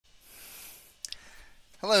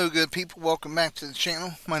Hello, good people. Welcome back to the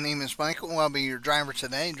channel. My name is Michael. I'll be your driver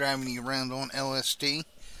today, driving you around on LSD,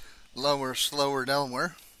 Lower, Slower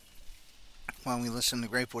Delaware, while we listen to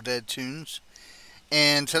Grateful Dead tunes.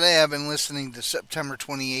 And today I've been listening to September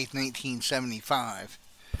 28th, 1975,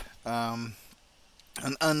 um,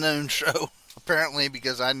 an unknown show, apparently,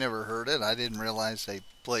 because I never heard it. I didn't realize they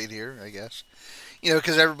played here, I guess.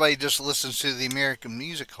 Because everybody just listens to the American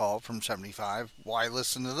Music Hall from 75. Why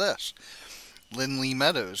listen to this? Lindley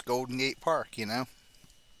Meadows, Golden Gate Park.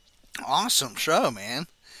 Awesome show, man.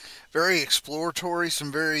 Very exploratory, some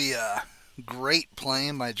very great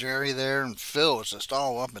playing by Jerry there, and Phil was just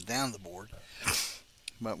all up and down the board.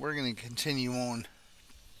 But we're going to continue on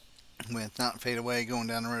with Not Fade Away, Going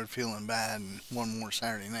Down the Road Feeling Bad, and One More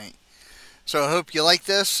Saturday Night. So I hope you like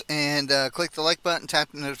this, and click the like button,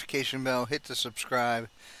 tap the notification bell, hit the subscribe,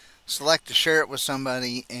 select to share it with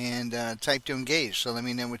somebody, and type to engage, so let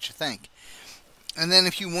me know what you think. And then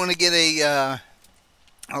if you want to get a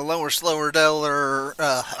Lower Slower Delaware,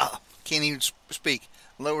 can't even speak,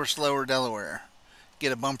 Lower Slower Delaware,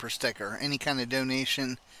 get a bumper sticker, any kind of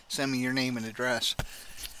donation, send me your name and address.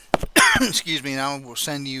 Excuse me, and I will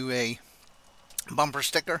send you a bumper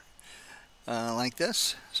sticker like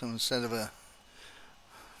this. So instead of a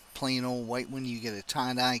plain old white one, you get a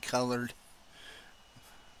tie-dye colored,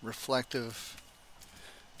 reflective,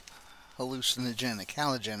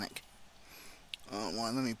 halogenic.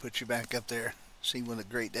 Well, let me put you back up there. See what a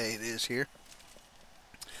great day it is here.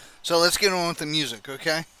 So let's get on with the music,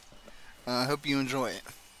 okay? I hope you enjoy it.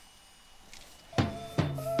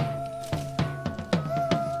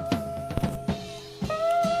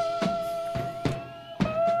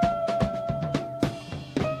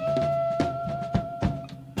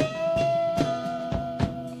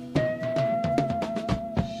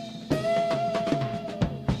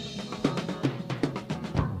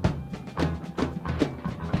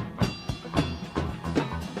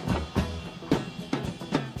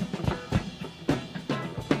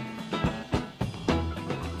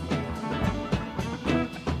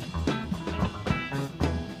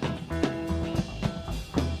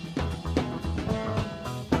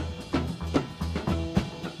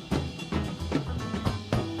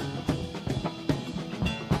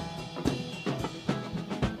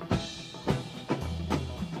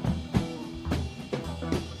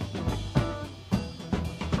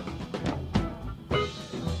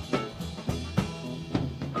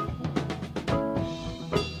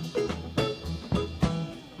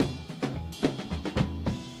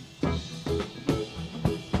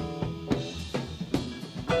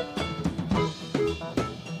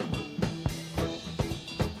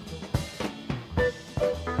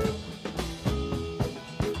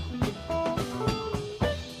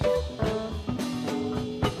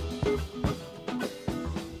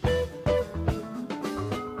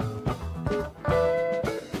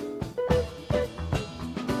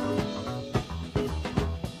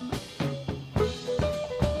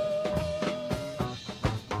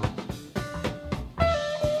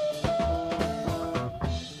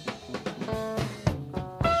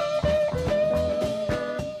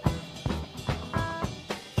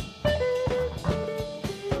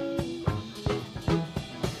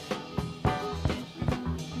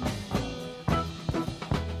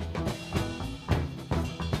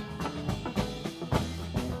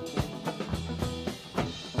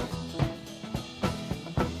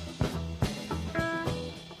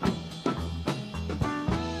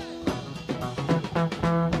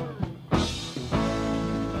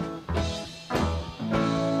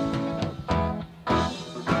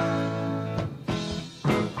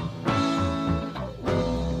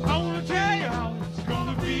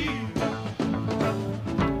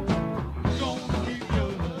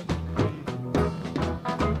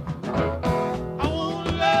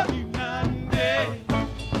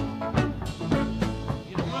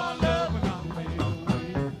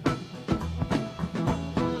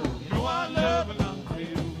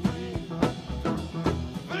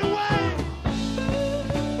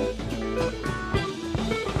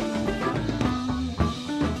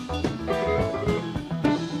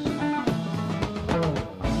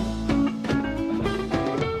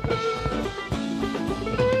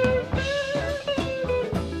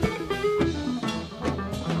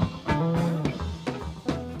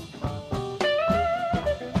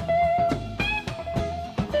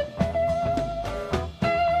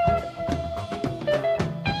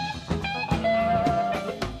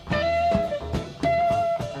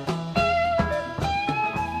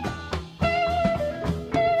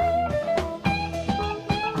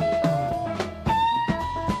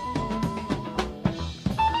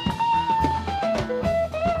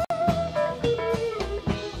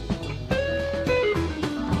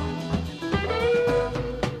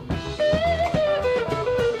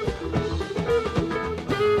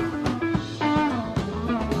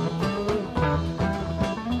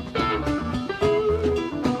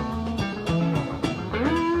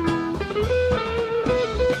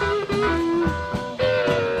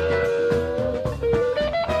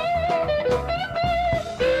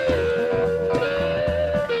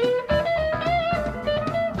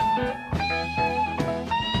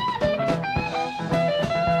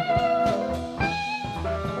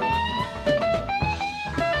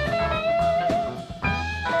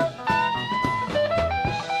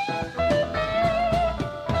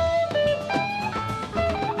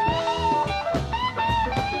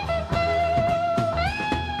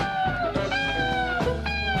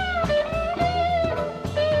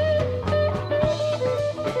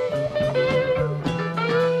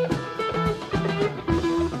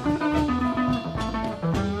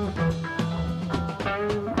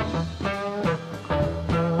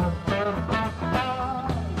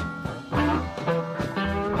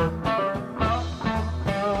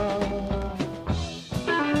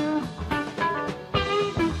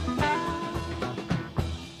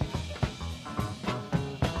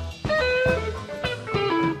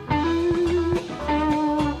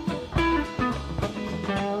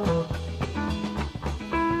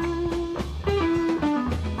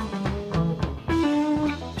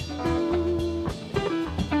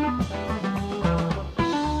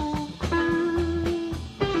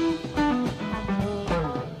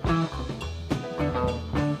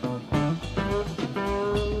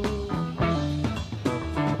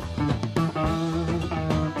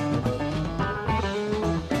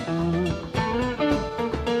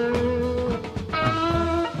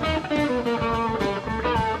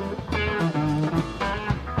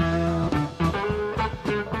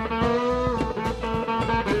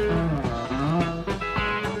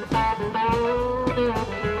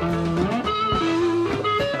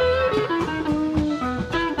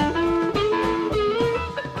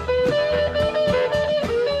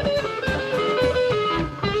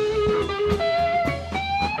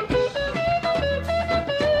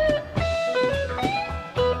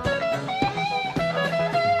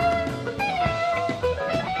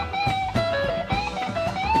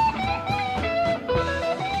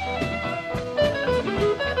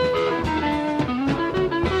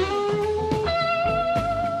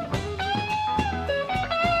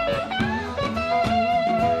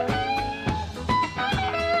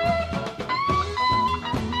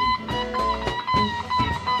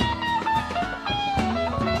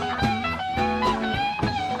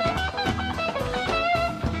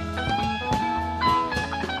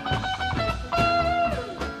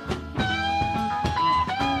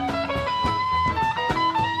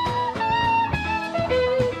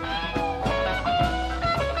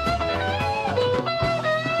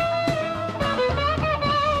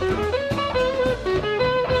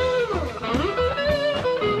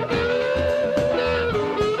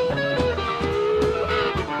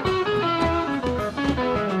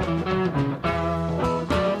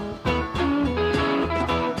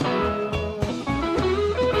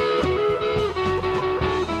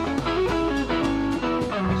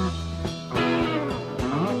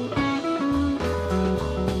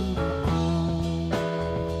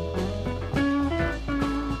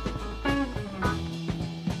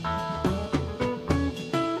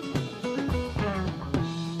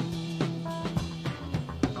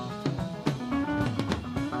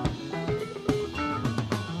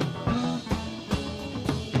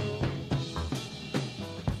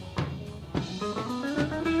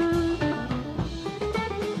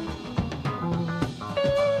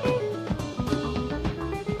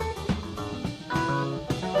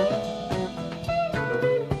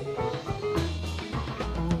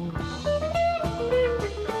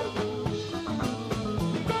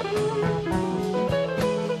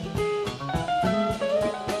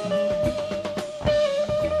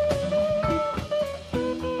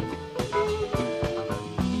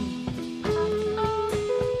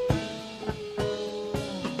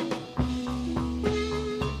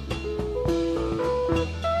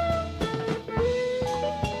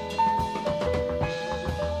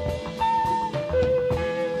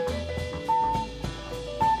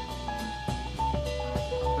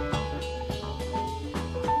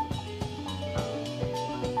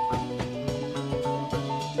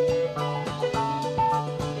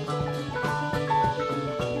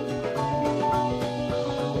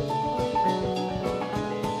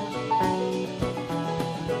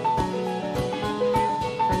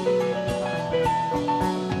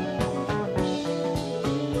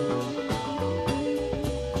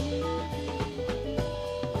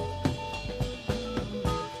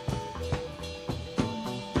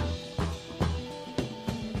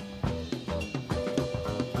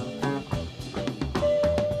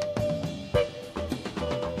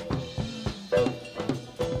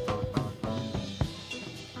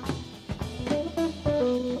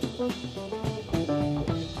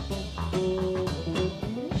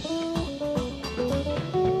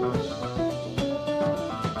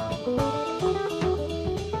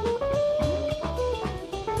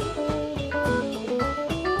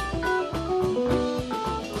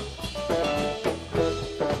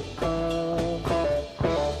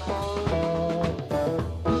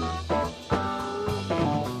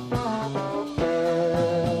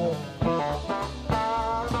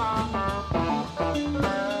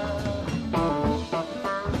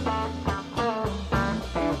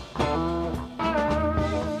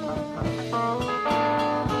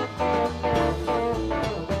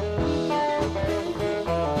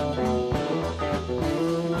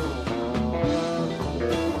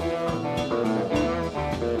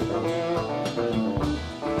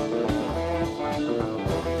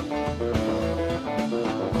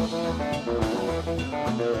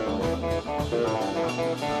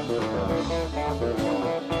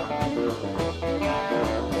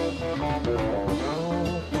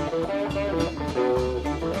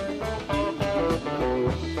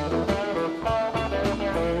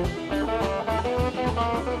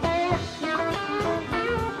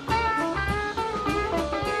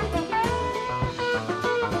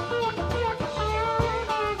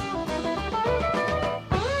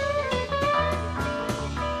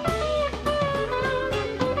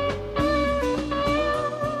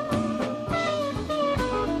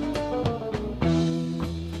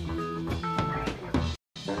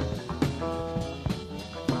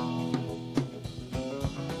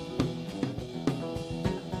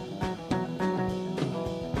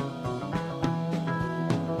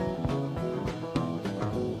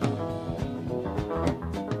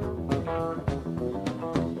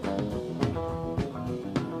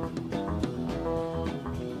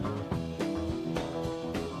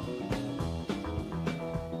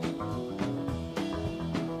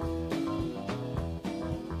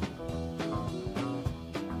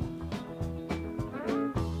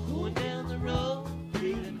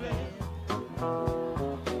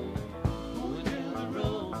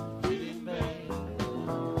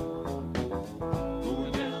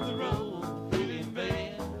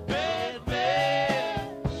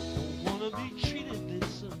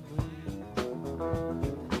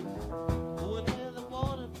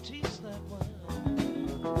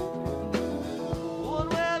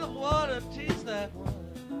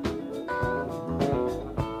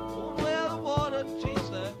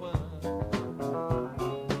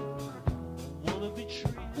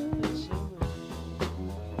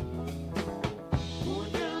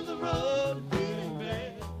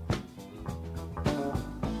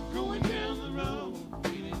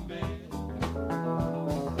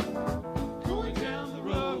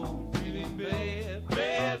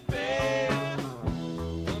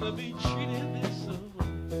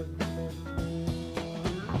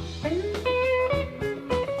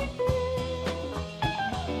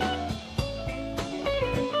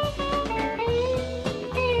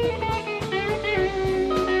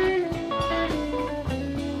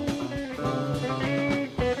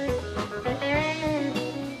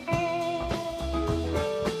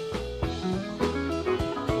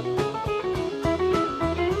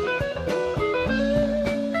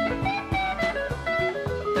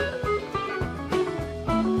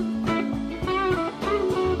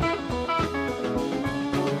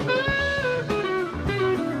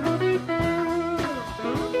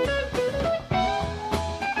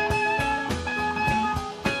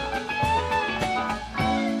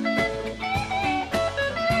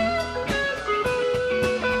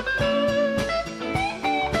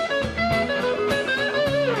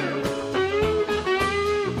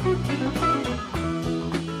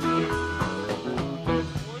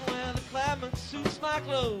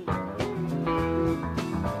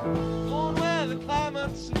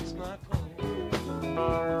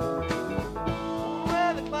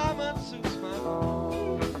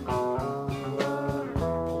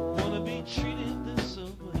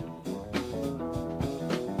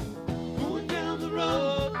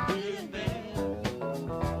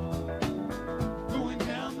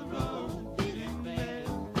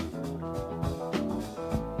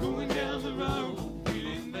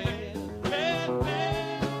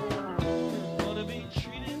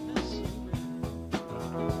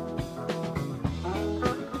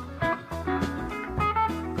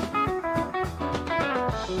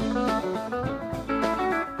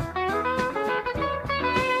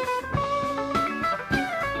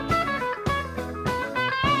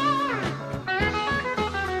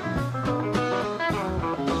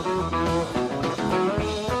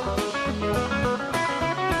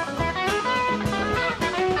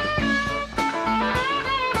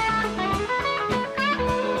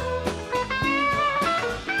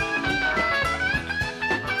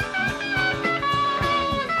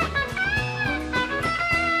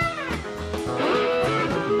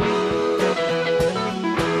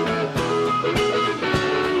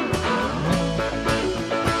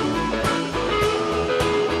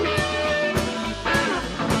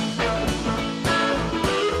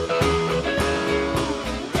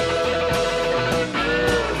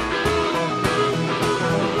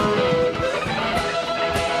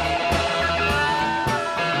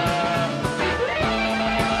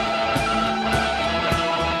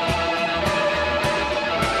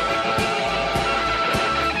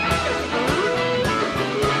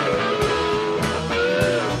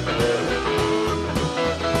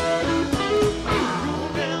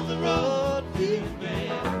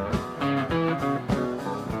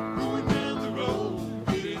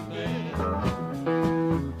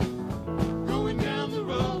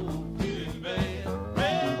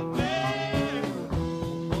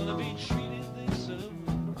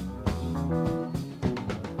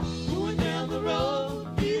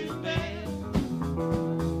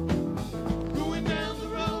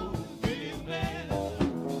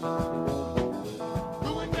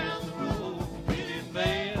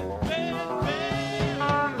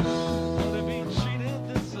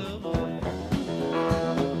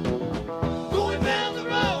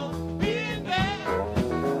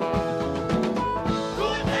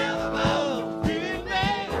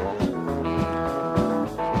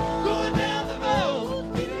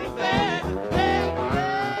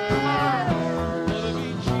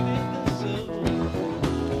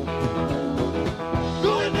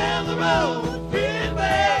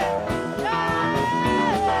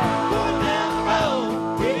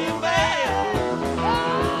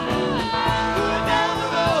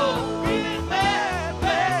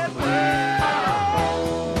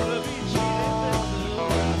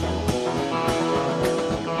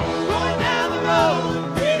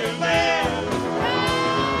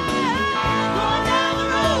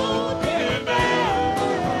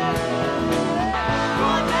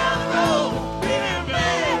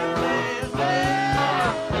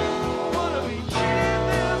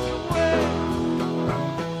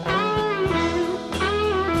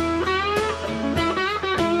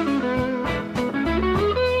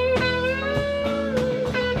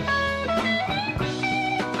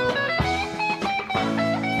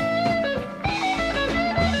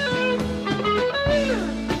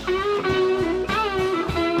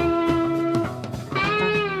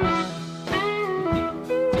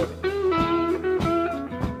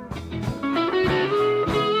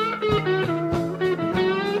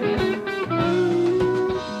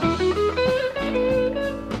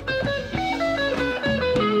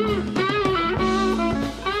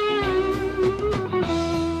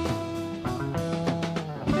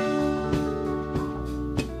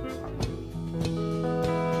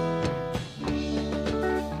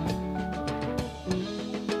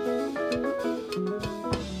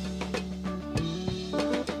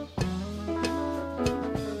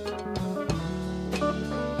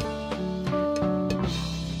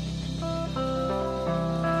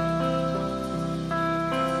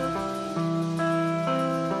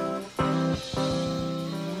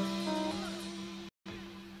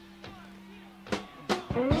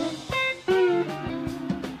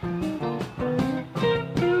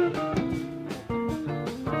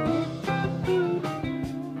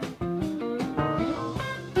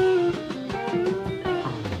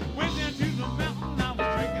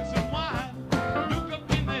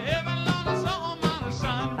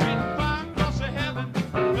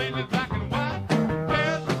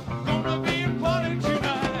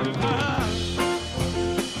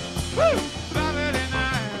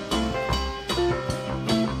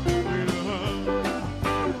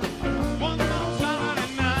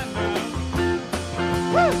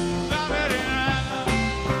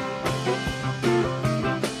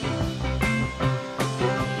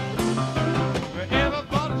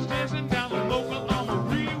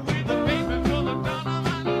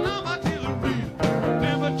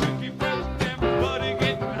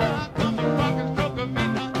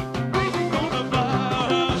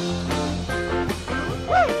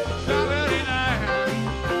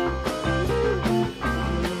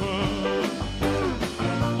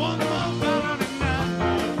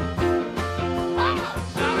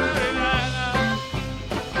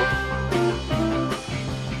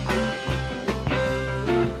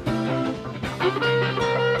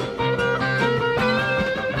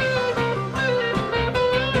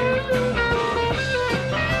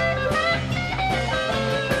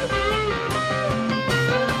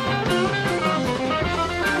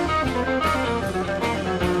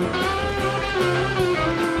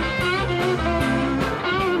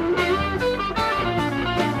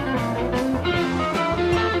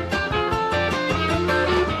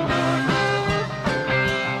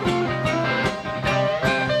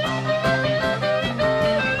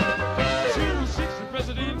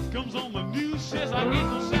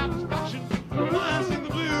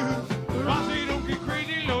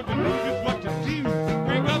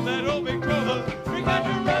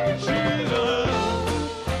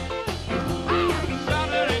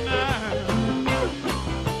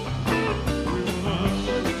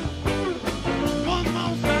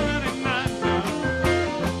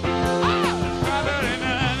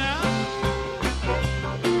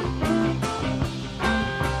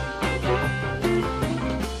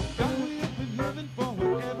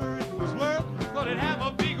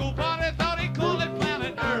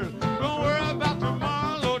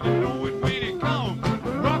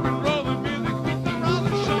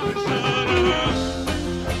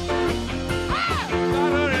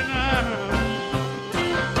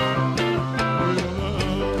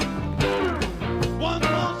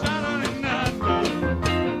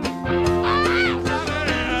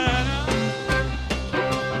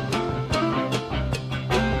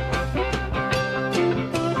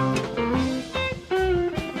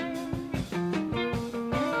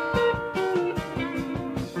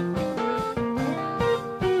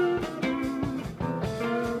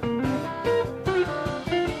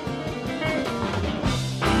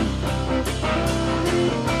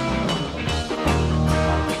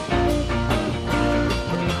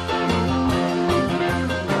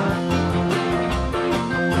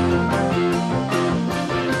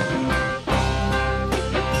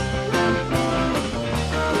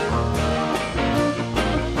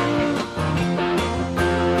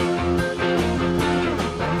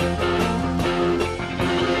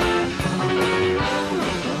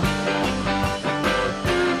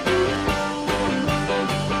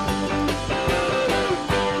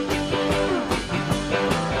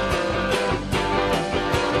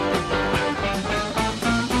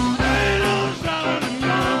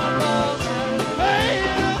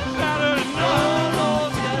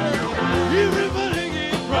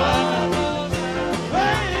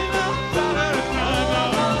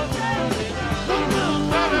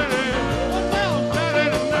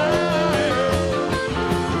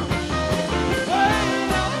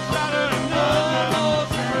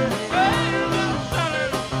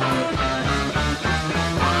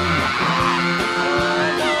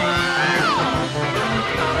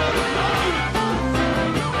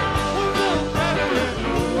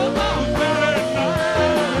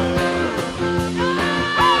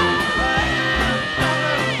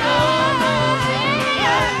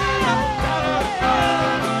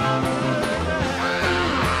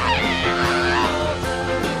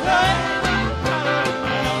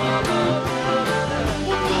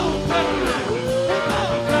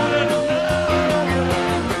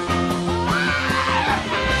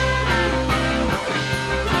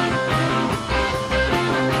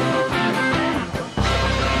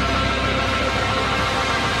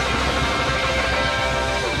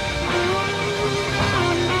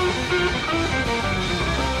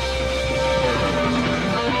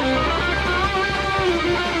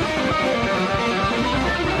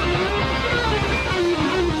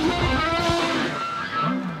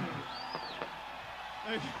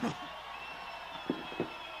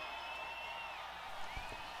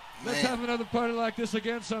 Let's have another party like this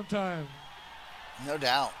again sometime. No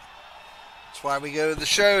doubt. That's why we go to the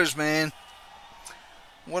shows, man.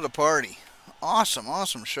 What a party. Awesome,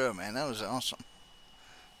 awesome show, man. That was awesome.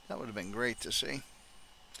 That would have been great to see.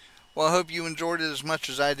 Well, I hope you enjoyed it as much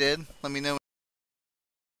as I did. Let me know.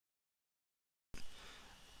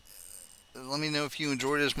 Let me know if you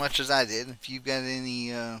enjoyed it as much as I did. If you've got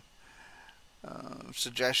any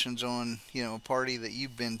suggestions on, a party that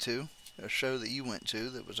you've been to, a show that you went to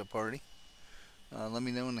that was a party, let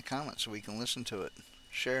me know in the comments so we can listen to it.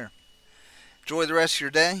 Share. Enjoy the rest of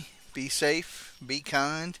your day. Be safe, be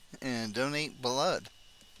kind, and donate blood.